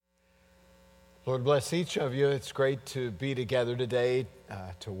Lord bless each of you. It's great to be together today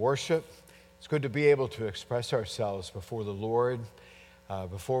to worship. It's good to be able to express ourselves before the Lord.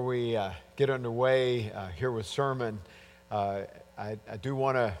 Before we get underway here with sermon, I do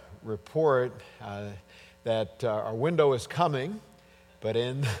want to report that our window is coming. But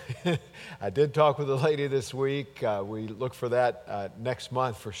I did talk with a lady this week. We look for that next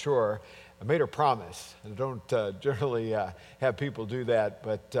month for sure. I made her promise. I don't generally have people do that,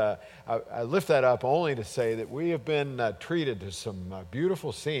 but I lift that up only to say that we have been treated to some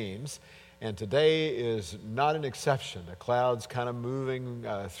beautiful scenes, and today is not an exception. The clouds kind of moving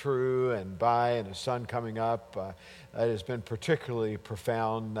through and by, and the sun coming up. That has been particularly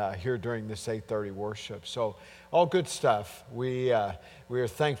profound here during this 8:30 worship. So all good stuff. We are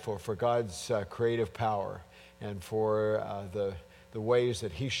thankful for God's creative power and for the ways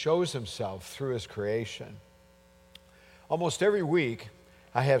that He shows Himself through His creation. Almost every week,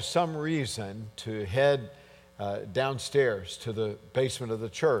 I have some reason to head downstairs to the basement of the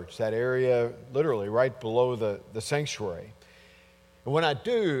church, that area literally right below the sanctuary. And when I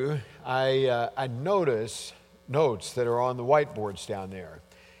do, I notice notes that are on the whiteboards down there.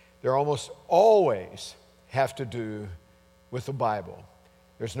 They're almost always have to do with the Bible.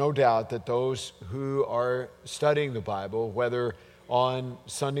 There's no doubt that those who are studying the Bible, whether on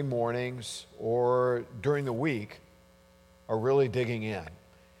Sunday mornings or during the week, are really digging in.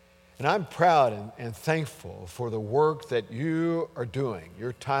 And I'm proud and thankful for the work that you are doing.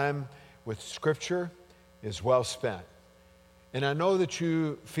 Your time with Scripture is well spent. And I know that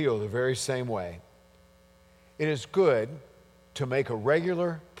you feel the very same way. It is good to make a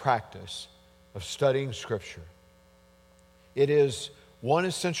regular practice of studying Scripture. It is one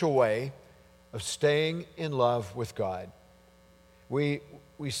essential way of staying in love with God. We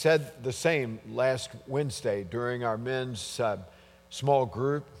said the same last Wednesday during our men's small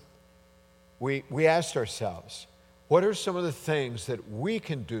group. We asked ourselves, what are some of the things that we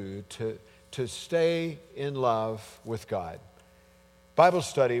can do to stay in love with God? Bible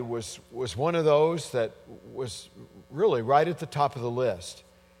study was one of those that was really right at the top of the list.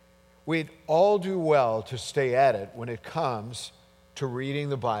 We'd all do well to stay at it when it comes to reading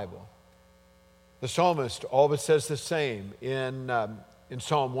the Bible. The psalmist all but says the same in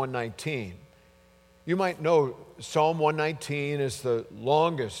Psalm 119. You might know Psalm 119 is the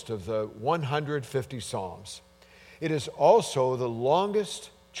longest of the 150 Psalms. It is also the longest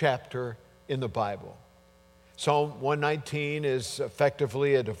chapter in the Bible. Psalm 119 is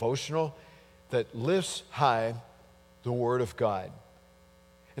effectively a devotional that lifts high the Word of God.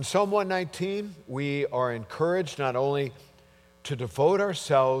 In Psalm 119, we are encouraged not only to devote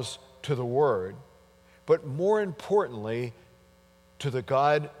ourselves to the Word, but more importantly, to the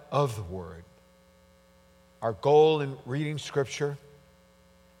God of the Word. Our goal in reading Scripture,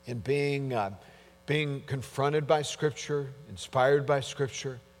 in being confronted by Scripture, inspired by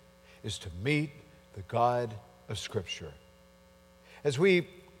Scripture, is to meet the God of Scripture. As we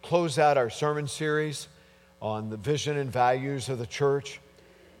close out our sermon series on the vision and values of the church,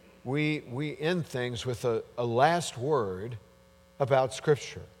 we end things with a last word about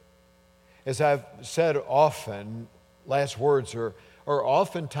Scripture. As I've said often, last words are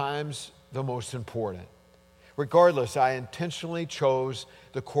oftentimes the most important. Regardless, I intentionally chose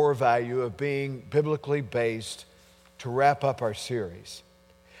the core value of being biblically based to wrap up our series.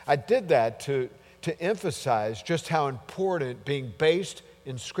 I did that to emphasize just how important being based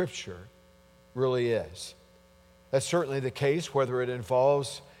in Scripture really is. That's certainly the case whether it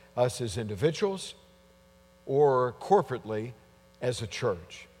involves us as individuals or corporately as a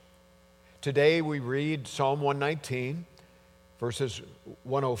church. Today we read Psalm 119, verses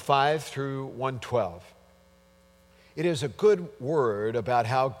 105 through 112. It is a good word about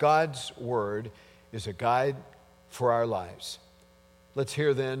how God's Word is a guide for our lives. Let's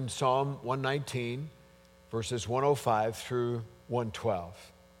hear then Psalm 119, verses 105 through 112.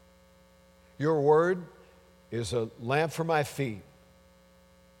 Your word is a lamp for my feet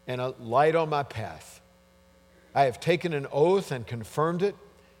and a light on my path. I have taken an oath and confirmed it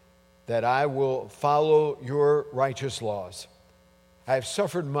that I will follow your righteous laws. I have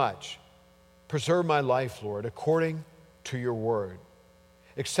suffered much. Preserve my life, Lord, according to your word.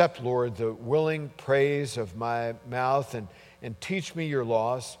 Accept, Lord, the willing praise of my mouth and teach me your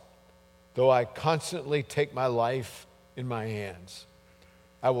laws, though I constantly take my life in my hands.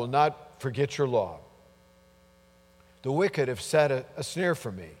 I will not forget your law. The wicked have set a snare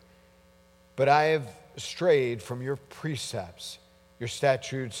for me, but I have strayed from your precepts. Your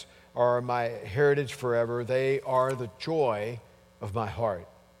statutes are my heritage forever. They are the joy of my heart.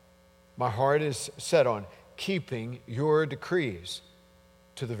 My heart is set on keeping your decrees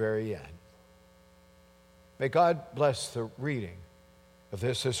to the very end. May God bless the reading of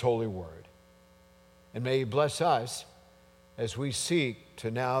this, His holy word. And may He bless us as we seek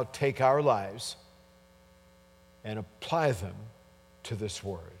to now take our lives and apply them to this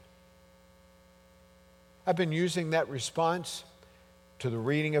word. I've been using that response to the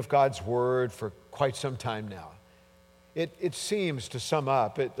reading of God's word for quite some time now. It seems to sum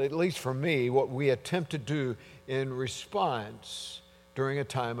up, at least for me, what we attempt to do in response during a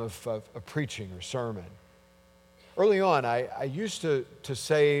time of preaching or sermon. Early on, I used to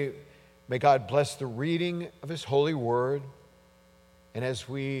say, may God bless the reading of His holy word.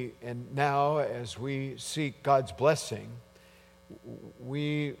 And now as we seek God's blessing,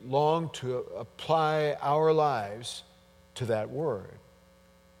 we long to apply our lives to that word.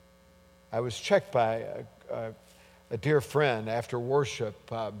 I was checked by a dear friend after worship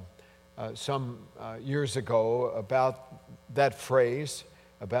some years ago about that phrase,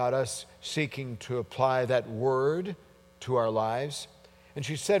 about us seeking to apply that word to our lives. And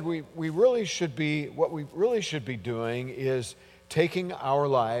she said what we really should be doing is taking our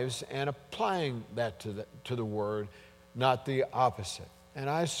lives and applying that to the word, not the opposite. And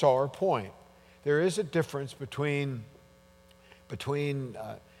I saw her point. There is a difference between taking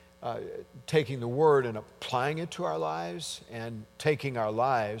the word and applying it to our lives and taking our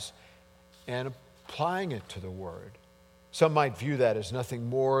lives and applying it to the word. Some might view that as nothing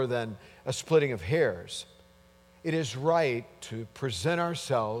more than a splitting of hairs. It is right to present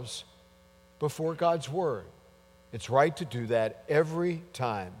ourselves before God's word. It's right to do that every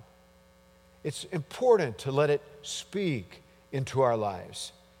time. It's important to let it speak into our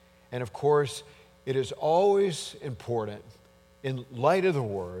lives. And of course, it is always important, in light of the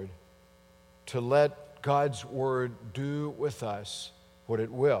word, to let God's word do with us what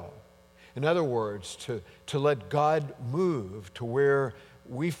it will. In other words, to let God move to where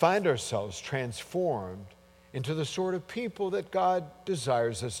we find ourselves transformed into the sort of people that God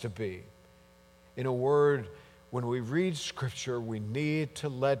desires us to be. In a word, when we read Scripture, we need to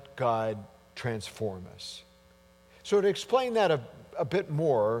let God transform us. So to explain that a bit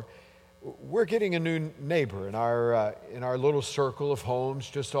more, we're getting a new neighbor in our little circle of homes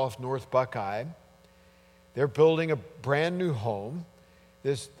just off North Buckeye. They're building a brand new home.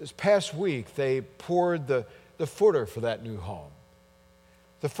 This past week, they poured the footer for that new home.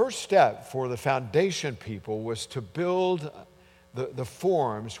 The first step for the foundation people was to build the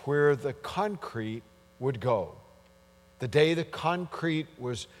forms where the concrete would go. The day the concrete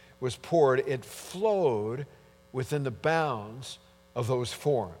was poured, it flowed within the bounds of those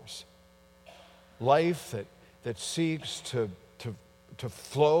forms. Life that seeks to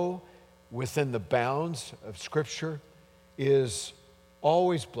flow within the bounds of Scripture is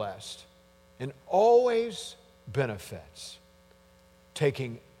always blessed and always benefits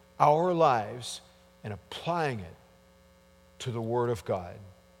taking our lives and applying it to the Word of God.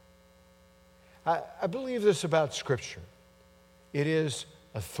 I believe this about Scripture. It is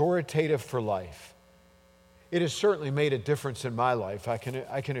authoritative for life. It has certainly made a difference in my life, I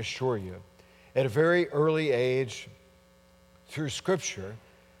can assure you. At a very early age, through Scripture,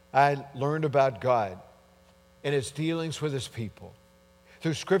 I learned about God and His dealings with His people.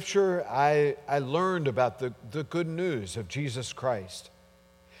 Through Scripture, I learned about the good news of Jesus Christ.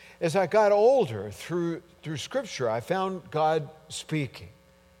 As I got older, through Scripture, I found God speaking.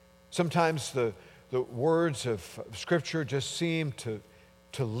 Sometimes the words of Scripture just seemed to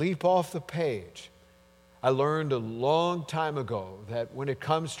leap off the page. I learned a long time ago that when it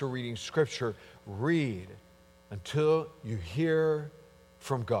comes to reading Scripture, read until you hear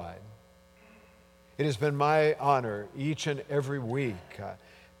from God. It has been my honor each and every week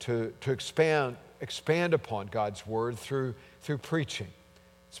to expand upon God's Word through preaching.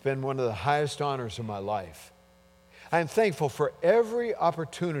 It's been one of the highest honors of my life. I am thankful for every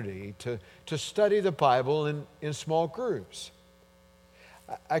opportunity to study the Bible in small groups.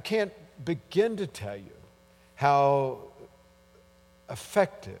 I can't begin to tell you how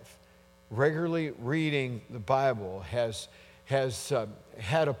effective regularly reading the Bible has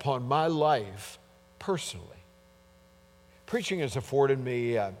had upon my life personally. Preaching has afforded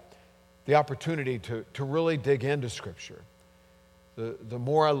me the opportunity to really dig into Scripture. The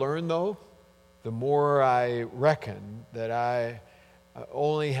more I learn, though, the more I reckon that I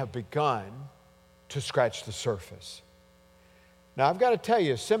only have begun to scratch the surface. Now, I've got to tell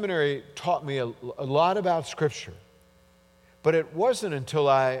you, seminary taught me a lot about Scripture, but it wasn't until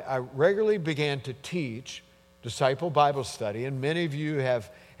I regularly began to teach Disciple Bible Study, and many of you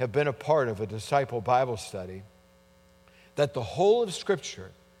have been a part of a Disciple Bible Study, that the whole of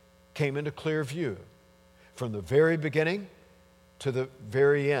Scripture came into clear view from the very beginning to the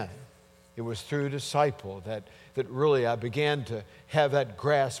very end. It was through disciple that really I began to have that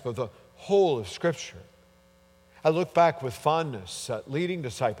grasp of the whole of Scripture. I look back with fondness leading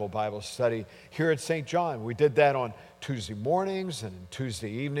disciple Bible study here at St. John. We did that on Tuesday mornings and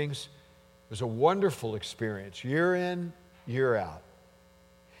Tuesday evenings. It was a wonderful experience, year in, year out.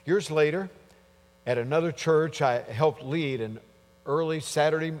 Years later, at another church, I helped lead an early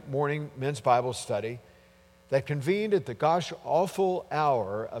Saturday morning men's Bible study that convened at the gosh awful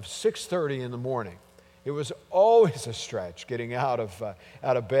hour of 6:30 in the morning. It was always a stretch getting out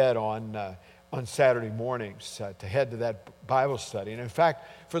of bed on Saturday mornings to head to that Bible study. And in fact,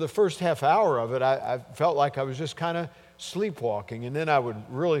 for the first half hour of it, I felt like I was just kind of sleepwalking, and then I would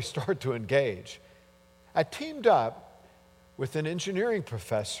really start to engage. I teamed up with an engineering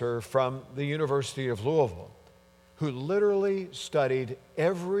professor from the University of Louisville who literally studied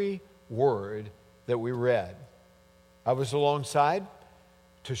every word that we read. I was alongside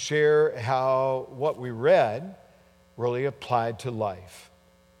to share how what we read really applied to life.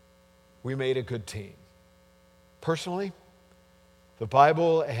 We made a good team. Personally, the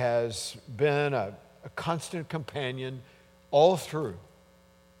Bible has been a constant companion all through,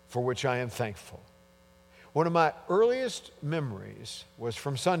 for which I am thankful. One of my earliest memories was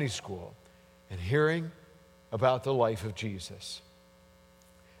from Sunday school and hearing about the life of Jesus.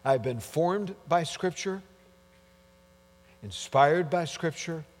 I've been formed by Scripture, inspired by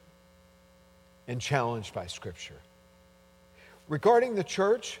Scripture, and challenged by Scripture. Regarding the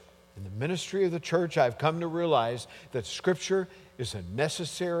church and the ministry of the church, I've come to realize that Scripture is a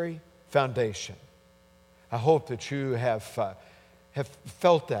necessary foundation. I hope that you have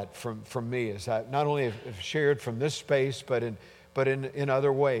felt that from me as I not only have shared from this space, but in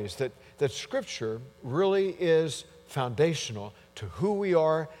other ways, that Scripture really is foundational to who we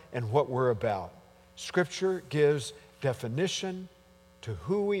are and what we're about. Scripture gives definition to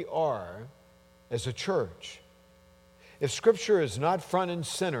who we are as a church. If Scripture is not front and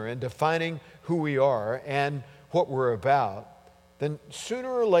center in defining who we are and what we're about, then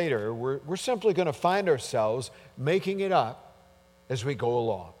sooner or later we're simply going to find ourselves making it up as we go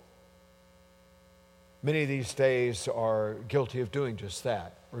along. Many of these days are guilty of doing just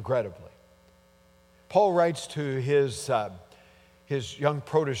that, regrettably. Paul writes to his young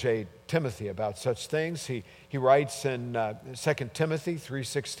protege Timothy about such things. He writes in 2 Timothy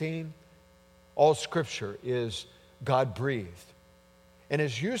 3:16, all Scripture is God-breathed and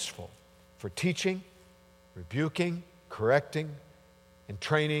is useful for teaching, rebuking, correcting, and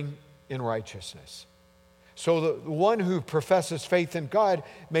training in righteousness. So the one who professes faith in God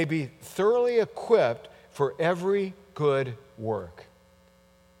may be thoroughly equipped for every good work.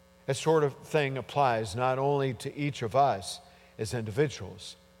 That sort of thing applies not only to each of us as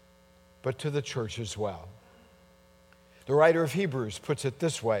individuals, but to the church as well. The writer of Hebrews puts it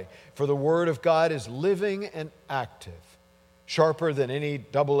this way, for the word of God is living and active, sharper than any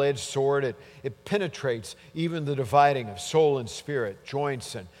double-edged sword. It penetrates even the dividing of soul and spirit,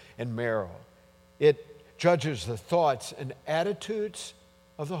 joints and marrow. It judges the thoughts and attitudes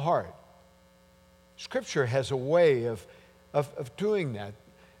of the heart. Scripture has a way of doing that.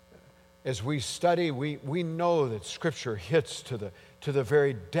 As we study, we know that Scripture hits to the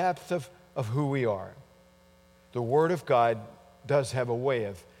very depth of who we are. The Word of God does have a way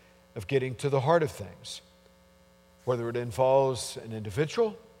of getting to the heart of things, whether it involves an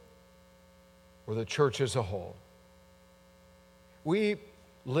individual or the church as a whole. We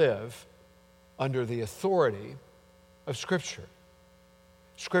live under the authority of Scripture.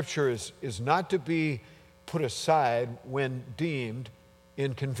 Scripture is not to be put aside when deemed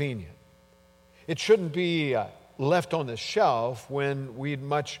inconvenient. It shouldn't be left on the shelf when we'd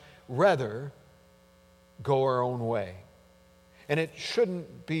much rather go our own way. And it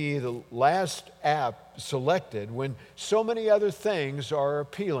shouldn't be the last app selected when so many other things are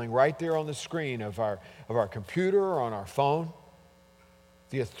appealing right there on the screen of our computer or on our phone.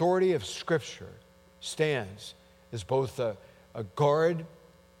 The authority of Scripture stands as both a guard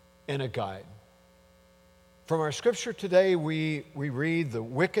and a guide. From our Scripture today, we read, the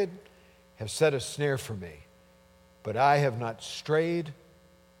wicked have set a snare for me, but I have not strayed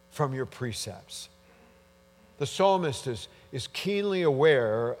from your precepts. The psalmist is keenly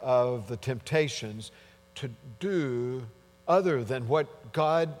aware of the temptations to do other than what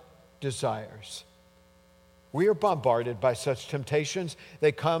God desires. We are bombarded by such temptations.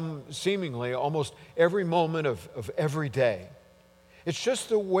 They come seemingly almost every moment of every day. It's just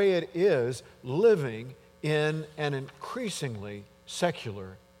the way it is living in an increasingly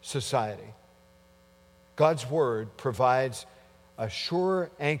secular society. God's Word provides a sure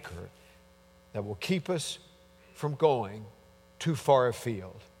anchor that will keep us from going too far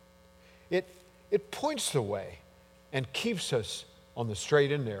afield. it points the way and keeps us on the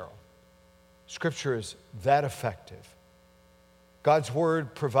straight and narrow. Scripture is that effective. God's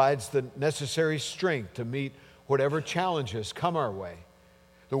Word provides the necessary strength to meet whatever challenges come our way.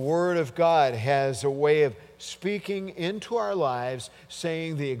 The Word of God has a way of speaking into our lives,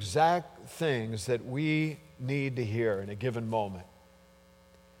 saying the exact things that we need to hear in a given moment.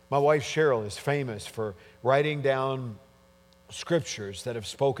 My wife Cheryl is famous for writing down scriptures that have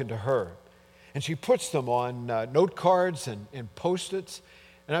spoken to her. And she puts them on note cards and Post-its.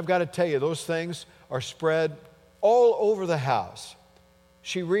 And I've got to tell you, those things are spread all over the house.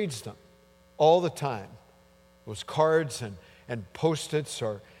 She reads them all the time. Those cards and Post-its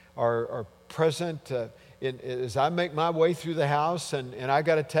are present as I make my way through the house. And I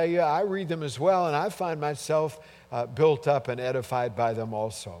got to tell you, I read them as well, and I find myself built up and edified by them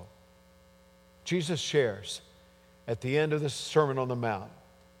also. Jesus shares at the end of the Sermon on the Mount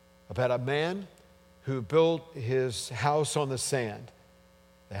about a man who built his house on the sand.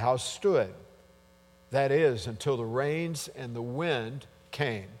 The house stood, that is, until the rains and the wind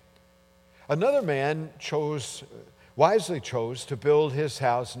came. Another man wisely chose to build his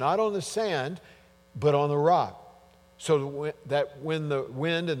house not on the sand, but on the rock, so that when the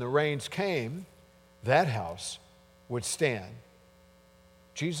wind and the rains came, that house would stand.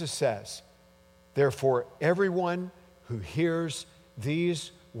 Jesus says, therefore, everyone who hears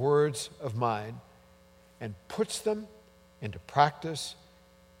these words of mine and puts them into practice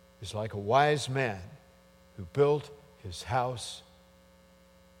is like a wise man who built his house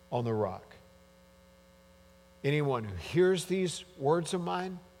on the rock. Anyone who hears these words of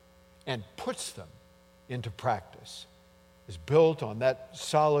mine and puts them into practice is built on that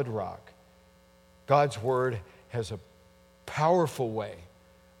solid rock. God's Word has a powerful way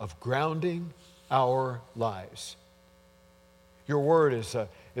of grounding our lives. Your Word is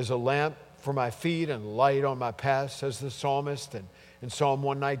a lamp for my feet and a light on my path, says the psalmist in Psalm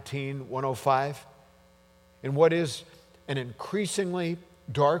 119, 105. In what is an increasingly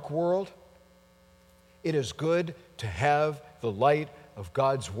dark world, it is good to have the light of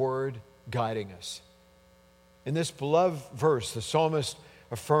God's Word guiding us. In this beloved verse, the psalmist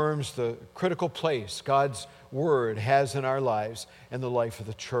affirms the critical place God's Word has in our lives and the life of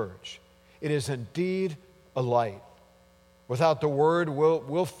the church. It is indeed a light. Without the Word,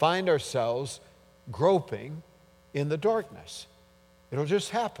 we'll find ourselves groping in the darkness. It'll just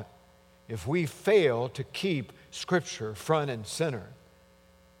happen if we fail to keep Scripture front and center.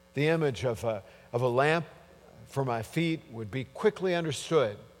 The image of a lamp for my feet would be quickly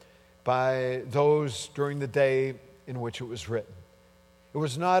understood by those during the day in which it was written. It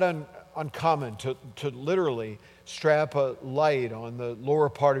was not uncommon to literally strap a light on the lower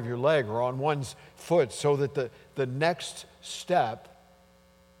part of your leg or on one's foot so that the next step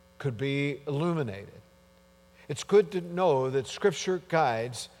could be illuminated. It's good to know that Scripture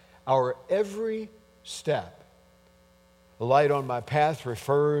guides our every step. The light on my path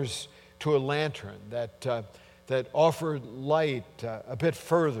refers to a lantern that offered light a bit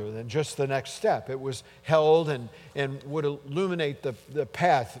further than just the next step. It was held and would illuminate the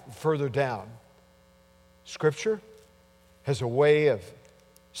path further down. Scripture has a way of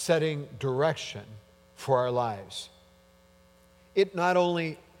setting direction for our lives. It not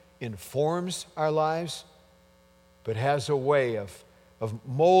only informs our lives, but has a way of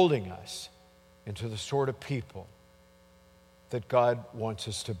molding us into the sort of people that God wants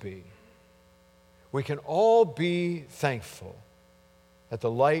us to be. We can all be thankful that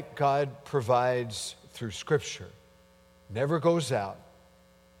the light God provides through Scripture never goes out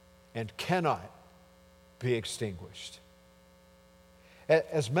and cannot be extinguished.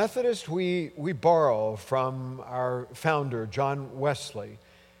 As Methodists, we borrow from our founder, John Wesley,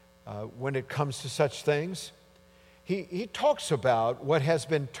 when it comes to such things. He talks about what has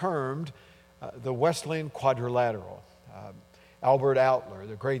been termed the Wesleyan quadrilateral. Albert Outler,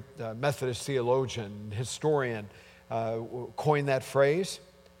 the great Methodist theologian, historian, coined that phrase.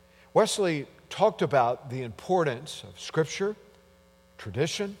 Wesley talked about the importance of Scripture,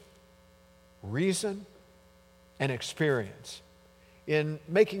 tradition, reason, and experience in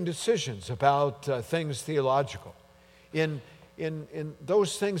making decisions about things theological, in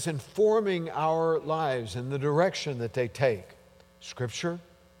those things informing our lives in the direction that they take. Scripture,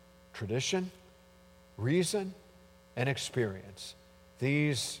 tradition, reason, and experience.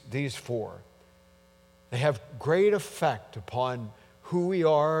 These four. They have great effect upon who we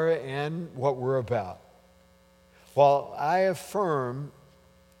are and what we're about. While I affirm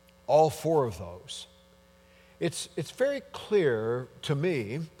all four of those, it's very clear to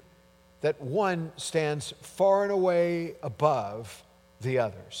me that one stands far and away above the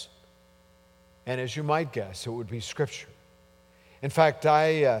others. And as you might guess, it would be Scripture. In fact,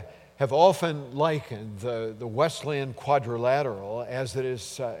 I have often likened the Wesleyan Quadrilateral, as it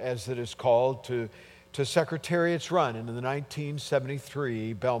is called, to Secretariat's Run in the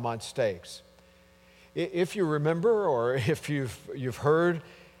 1973 Belmont Stakes. If you remember, or if you've heard,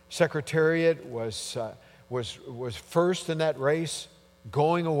 Secretariat was first in that race,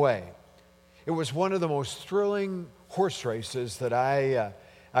 going away. It was one of the most thrilling horse races that I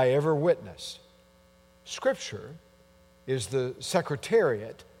ever witnessed. Scripture is the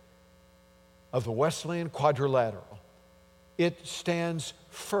Secretariat of the Wesleyan Quadrilateral. It stands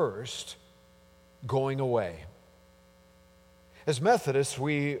first, going away. As Methodists,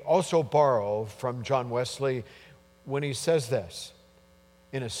 we also borrow from John Wesley when he says this: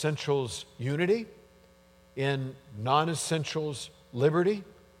 in essentials, unity; in non-essentials, liberty;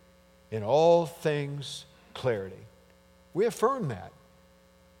 in all things, clarity. We affirm that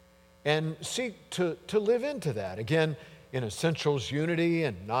and seek to live into that. Again, in essentials, unity;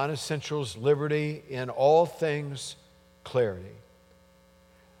 in non-essentials, liberty; in all things, clarity.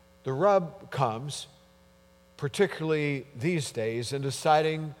 The rub comes, particularly these days, in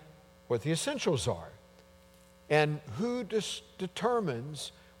deciding what the essentials are and who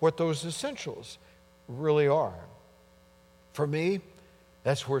determines what those essentials really are. For me,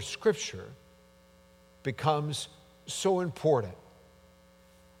 that's where Scripture becomes so important.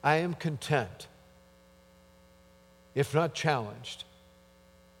 I am content, if not challenged,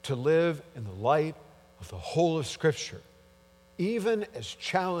 to live in the light of the whole of Scripture, even as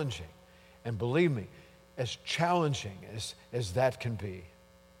challenging, and believe me, as challenging as that can be.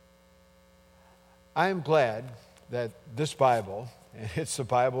 I am glad that this Bible, and it's the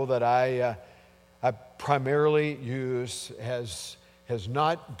Bible that I primarily use, has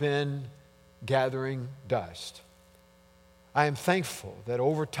not been gathering dust. I am thankful that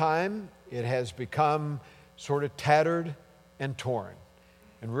over time it has become sort of tattered and torn.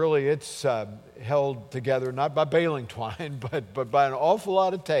 And really it's held together not by baling twine, but by an awful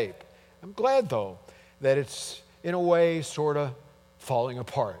lot of tape. I'm glad, though, that it's in a way sort of falling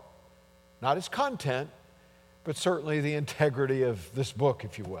apart. Not its content, but certainly the integrity of this book,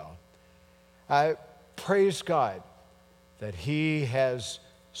 if you will. I praise God that He has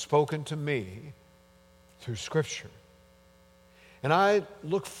spoken to me through Scripture. And I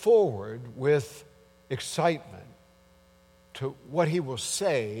look forward with excitement to what He will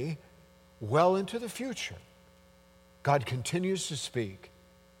say well into the future. God continues to speak.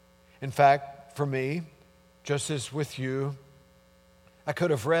 In fact, for me, just as with you, I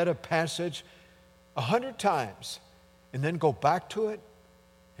could have read a passage 100 times and then go back to it,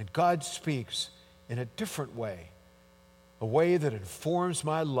 and God speaks in a different way, a way that informs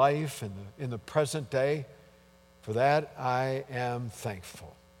my life in the present day. For that, I am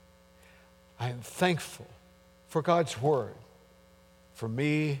thankful. I am thankful for God's Word, for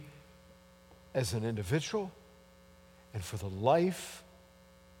me as an individual, and for the life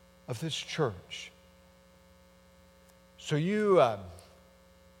of this church. So you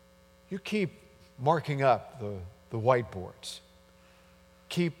keep marking up the whiteboards.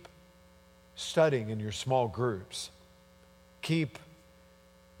 Keep studying in your small groups. Keep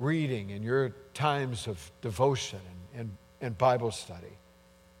reading in your times of devotion and Bible study.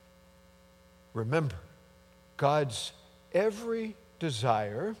 Remember, God's every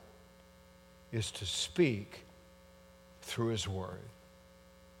desire is to speak through His Word.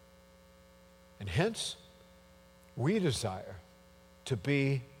 And hence, we desire to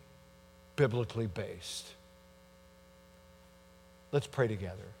be biblically based. Let's pray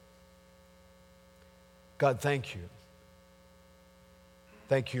together. God, thank you.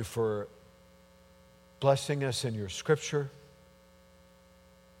 Thank you for blessing us in your Scripture.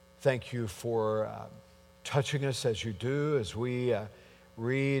 Thank you for touching us as you do as we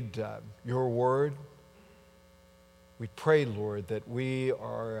read your word. We pray, Lord, that we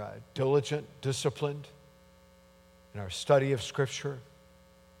are diligent, disciplined in our study of Scripture,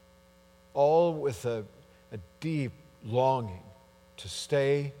 all with a deep longing to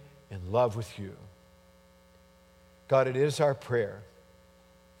stay in love with you. God, it is our prayer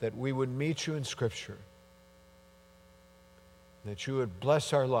that we would meet you in Scripture, that you would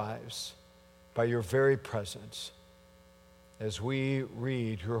bless our lives by your very presence as we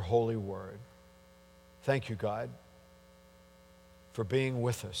read your holy word. Thank you, God, for being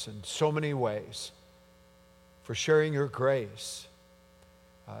with us in so many ways, for sharing your grace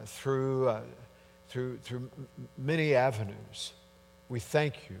through many avenues. We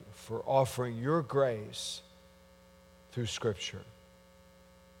thank you for offering your grace through Scripture.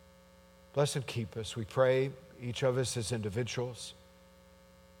 Bless and keep us, we pray, each of us as individuals.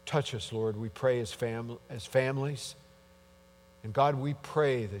 touch us, Lord, we pray as families. And God, we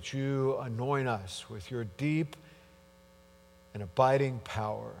pray that you anoint us with your deep and abiding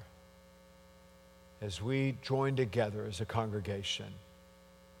power as we join together as a congregation,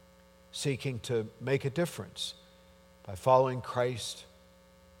 seeking to make a difference by following Christ,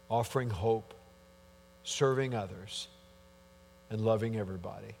 offering hope, serving others, and loving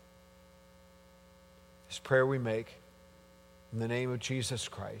everybody. This prayer we make in the name of Jesus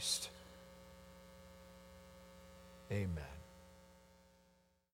Christ. Amen.